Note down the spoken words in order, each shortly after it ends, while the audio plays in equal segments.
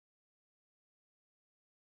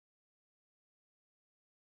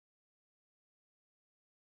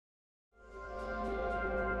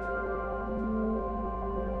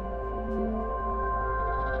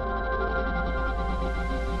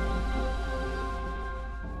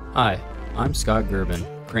Hi, I'm Scott Gerben,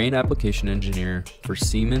 Crane Application Engineer for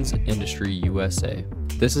Siemens Industry USA.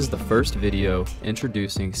 This is the first video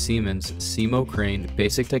introducing Siemens SIMOCRANE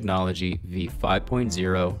Basic Technology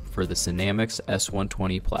V5.0 for the SINAMICS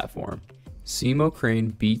S120 platform.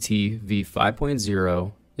 SIMOCRANE BT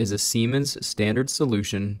V5.0 is a Siemens standard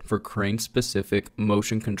solution for crane-specific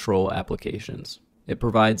motion control applications. It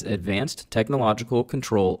provides advanced technological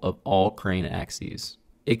control of all crane axes.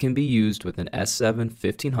 It can be used with an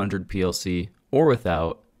S7-1500 PLC or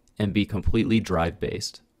without and be completely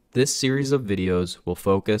drive-based. This series of videos will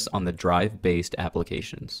focus on the drive-based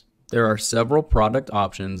applications. There are several product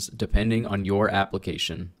options depending on your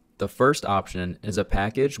application. The first option is a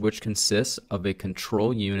package which consists of a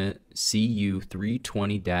control unit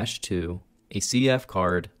CU320-2, a CF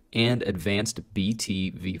card, and advanced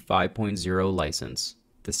BT V5.0 license.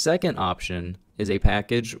 The second option is a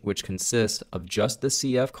package which consists of just the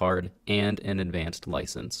CF card and an advanced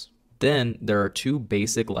license. Then there are two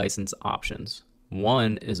basic license options.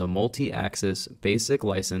 One is a multi-axis basic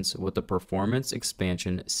license with a performance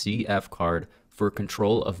expansion CF card for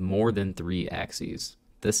control of more than 3 axes.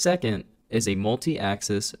 The second is a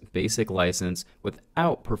multi-axis basic license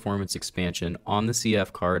without performance expansion on the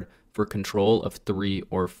CF card for control of 3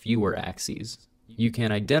 or fewer axes. You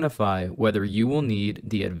can identify whether you will need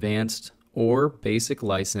the advanced or basic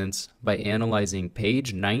license by analyzing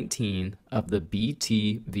page 19 of the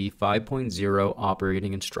BT V5.0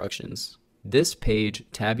 operating instructions. This page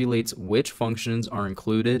tabulates which functions are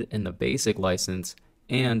included in the basic license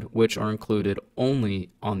and which are included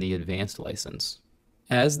only on the advanced license.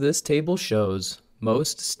 As this table shows,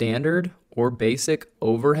 most standard or basic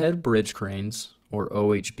overhead bridge cranes, or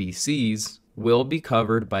OHBCs, will be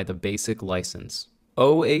covered by the basic license.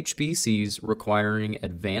 OHBCs requiring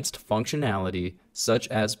advanced functionality, such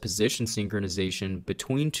as position synchronization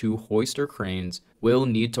between 2 hoister cranes, will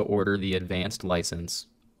need to order the advanced license.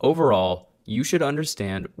 Overall, you should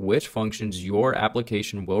understand which functions your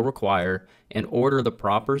application will require and order the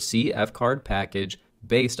proper CF card package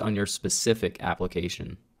based on your specific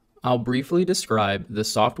application. I'll briefly describe the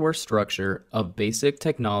software structure of Basic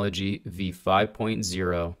Technology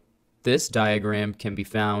V5.0. This diagram can be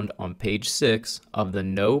found on page 6 of the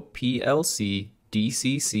No PLC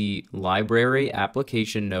DCC Library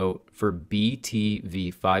Application Note for BT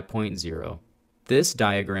V5.0. This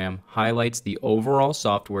diagram highlights the overall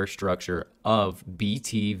software structure of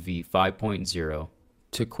BT V5.0.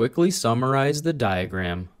 To quickly summarize the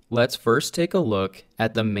diagram, let's first take a look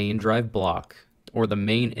at the main drive block, or the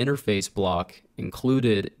main interface block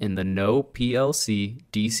included in the No PLC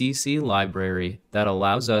DCC library that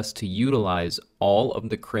allows us to utilize all of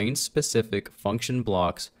the crane-specific function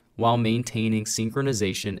blocks while maintaining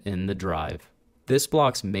synchronization in the drive. This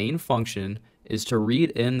block's main function is to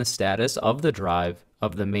read in the status of the drive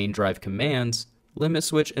of the main drive commands, limit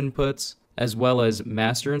switch inputs, as well as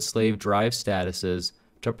master and slave drive statuses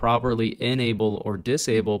to properly enable or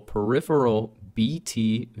disable peripheral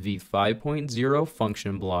BT V5.0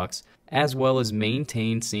 function blocks, as well as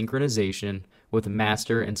maintain synchronization with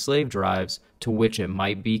master and slave drives to which it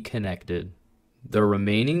might be connected. The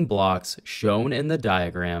remaining blocks shown in the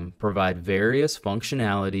diagram provide various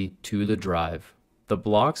functionality to the drive. The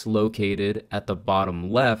blocks located at the bottom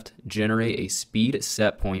left generate a speed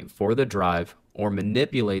set point for the drive or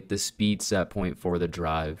manipulate the speed set point for the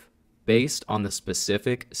drive based on the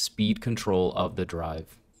specific speed control of the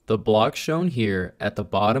drive. The blocks shown here at the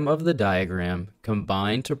bottom of the diagram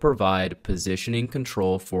combine to provide positioning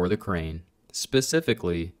control for the crane.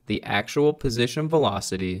 Specifically, the actual position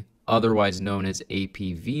velocity, otherwise known as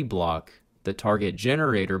APV block, the target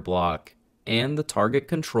generator block, and the target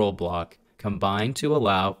control block combine to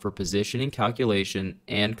allow for positioning calculation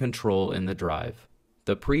and control in the drive.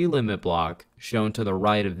 The pre-limit block, shown to the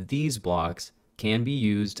right of these blocks, can be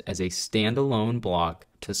used as a standalone block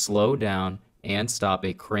to slow down and stop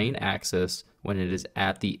a crane axis when it is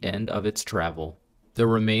at the end of its travel. The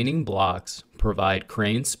remaining blocks provide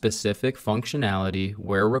crane-specific functionality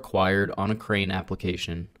where required on a crane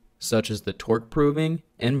application, such as the torque proving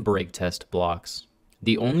and brake test blocks.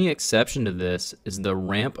 The only exception to this is the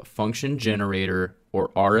ramp function generator, or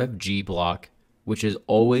RFG block, which is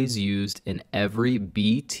always used in every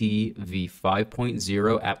BT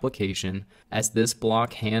V5.0 application, as this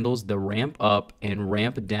block handles the ramp up and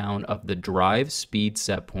ramp down of the drive speed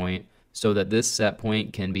set point so that this set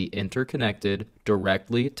point can be interconnected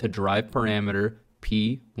directly to drive parameter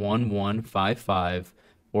P1155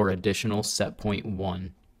 or additional set point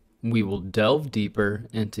 1. We will delve deeper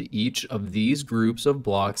into each of these groups of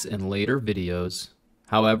blocks in later videos.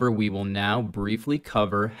 However, we will now briefly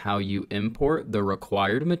cover how you import the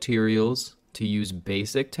required materials, to use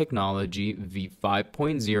basic technology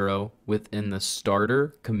V5.0 within the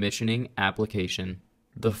starter commissioning application.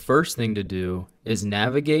 The first thing to do is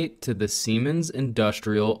navigate to the Siemens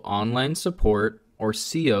Industrial Online Support, or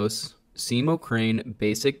SIOS, SIMOCRANE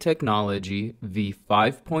Basic Technology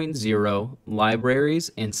V5.0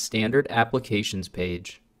 Libraries and Standard Applications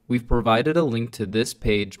page. We've provided a link to this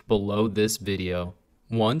page below this video.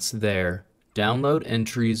 Once there, download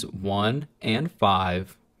entries 1 and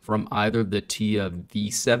 5 from either the TIA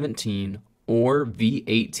V17 or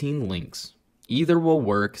V18 links. Either will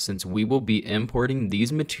work since we will be importing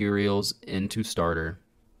these materials into Starter.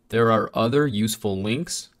 There are other useful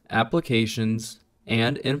links, applications,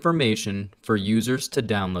 and information for users to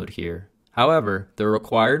download here. However, the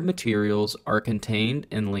required materials are contained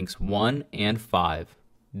in links 1 and 5.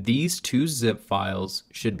 These two zip files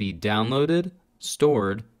should be downloaded,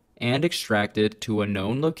 stored, and extracted to a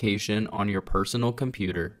known location on your personal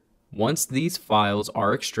computer. Once these files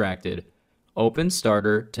are extracted, open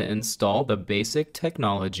Starter to install the basic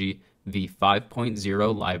technology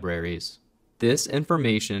V5.0 libraries. This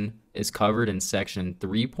information is covered in section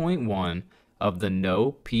 3.1 of the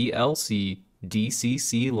No PLC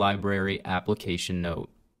DCC Library Application Note.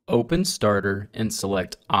 Open Starter and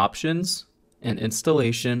select Options and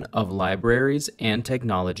Installation of Libraries and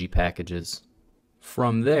Technology Packages.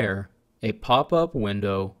 From there, a pop-up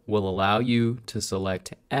window will allow you to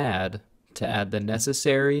select Add to add the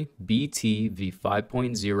necessary BT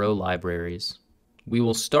V5.0 libraries. We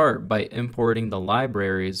will start by importing the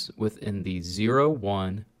libraries within the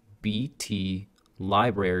 01 BT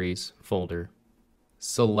Libraries folder.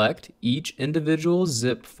 Select each individual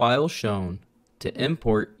zip file shown to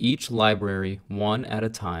import each library one at a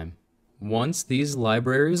time. Once these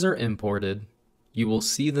libraries are imported, you will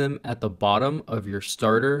see them at the bottom of your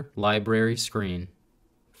Starter library screen.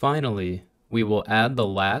 Finally, we will add the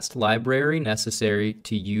last library necessary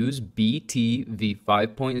to use BT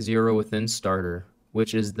V5.0 within Starter,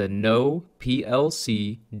 which is the No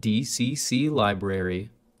PLC DCC library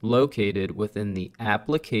located within the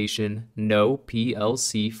Application No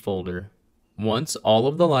PLC folder. Once all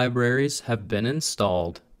of the libraries have been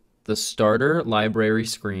installed, the Starter library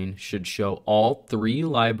screen should show all 3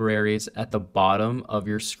 libraries at the bottom of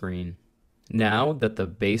your screen. Now that the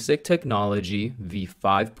basic technology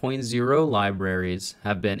V5.0 libraries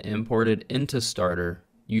have been imported into Starter,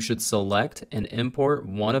 you should select and import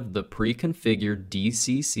one of the pre-configured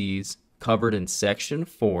DCCs covered in Section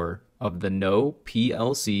 4 of the No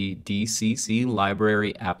PLC DCC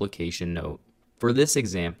Library Application Note. For this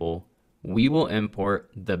example, we will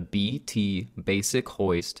import the BT Basic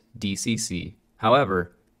Hoist DCC.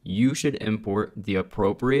 However, you should import the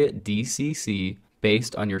appropriate DCC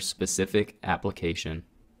based on your specific application.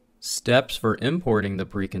 Steps for importing the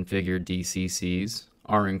pre-configured DCCs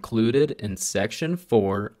are included in Section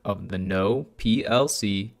 4 of the No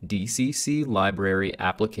PLC DCC Library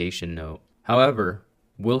Application Note. However,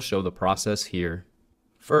 we'll show the process here.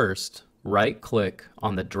 First, right-click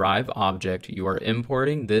on the drive object you are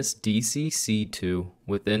importing this DCC to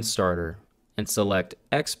within Starter and select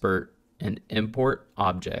Export and Import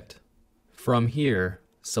Object. From here,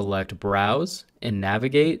 select Browse and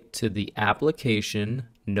navigate to the Application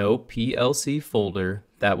No PLC folder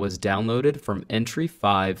that was downloaded from Entry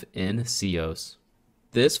 5 in SIOS.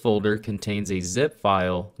 This folder contains a zip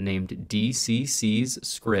file named DCC's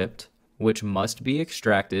script, which must be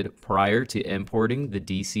extracted prior to importing the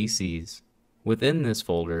DCCs. Within this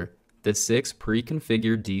folder, the 6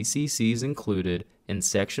 pre-configured DCCs included in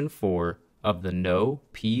Section 4 of the No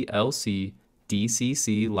PLC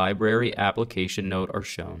DCC Library Application Note are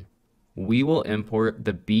shown. We will import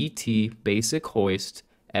the BT Basic Hoist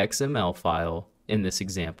XML file in this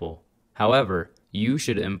example. However, you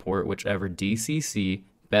should import whichever DCC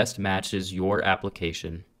best matches your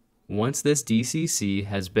application. Once this DCC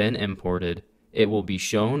has been imported, it will be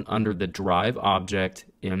shown under the drive object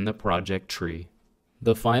in the project tree.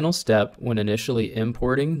 The final step when initially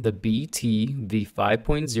importing the BT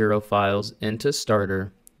V5.0 files into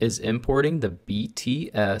Starter is importing the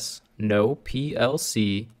BTS No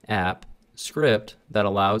PLC app script that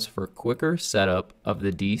allows for quicker setup of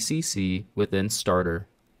the DCC within Starter.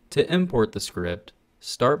 To import the script,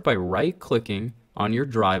 start by right-clicking on your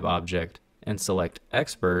drive object and select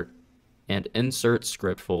Export and Insert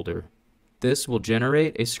Script Folder. This will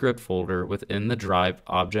generate a script folder within the drive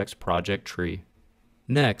object's project tree.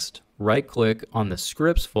 Next, right-click on the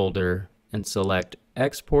Scripts folder and select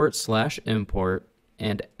Export/Import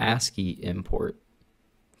and ASCII Import.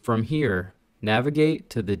 From here, navigate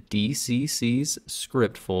to the DCC's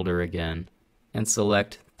script folder again and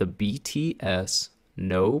select the BTS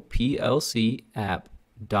No PLC app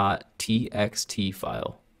 .txt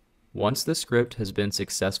file. Once the script has been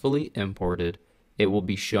successfully imported, it will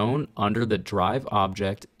be shown under the drive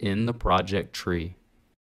object in the project tree.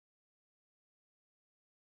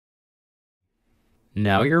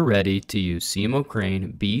 Now you're ready to use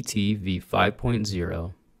SIMOCRANE BT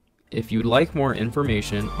V5.0. If you'd like more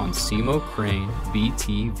information on SIMOCRANE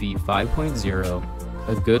BT V5.0,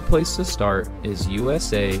 a good place to start is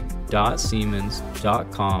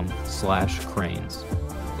usa.siemens.com/cranes.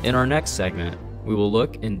 In our next segment, we will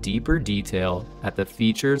look in deeper detail at the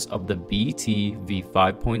features of the BT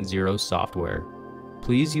V5.0 software.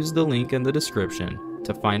 Please use the link in the description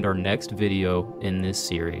to find our next video in this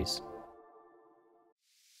series.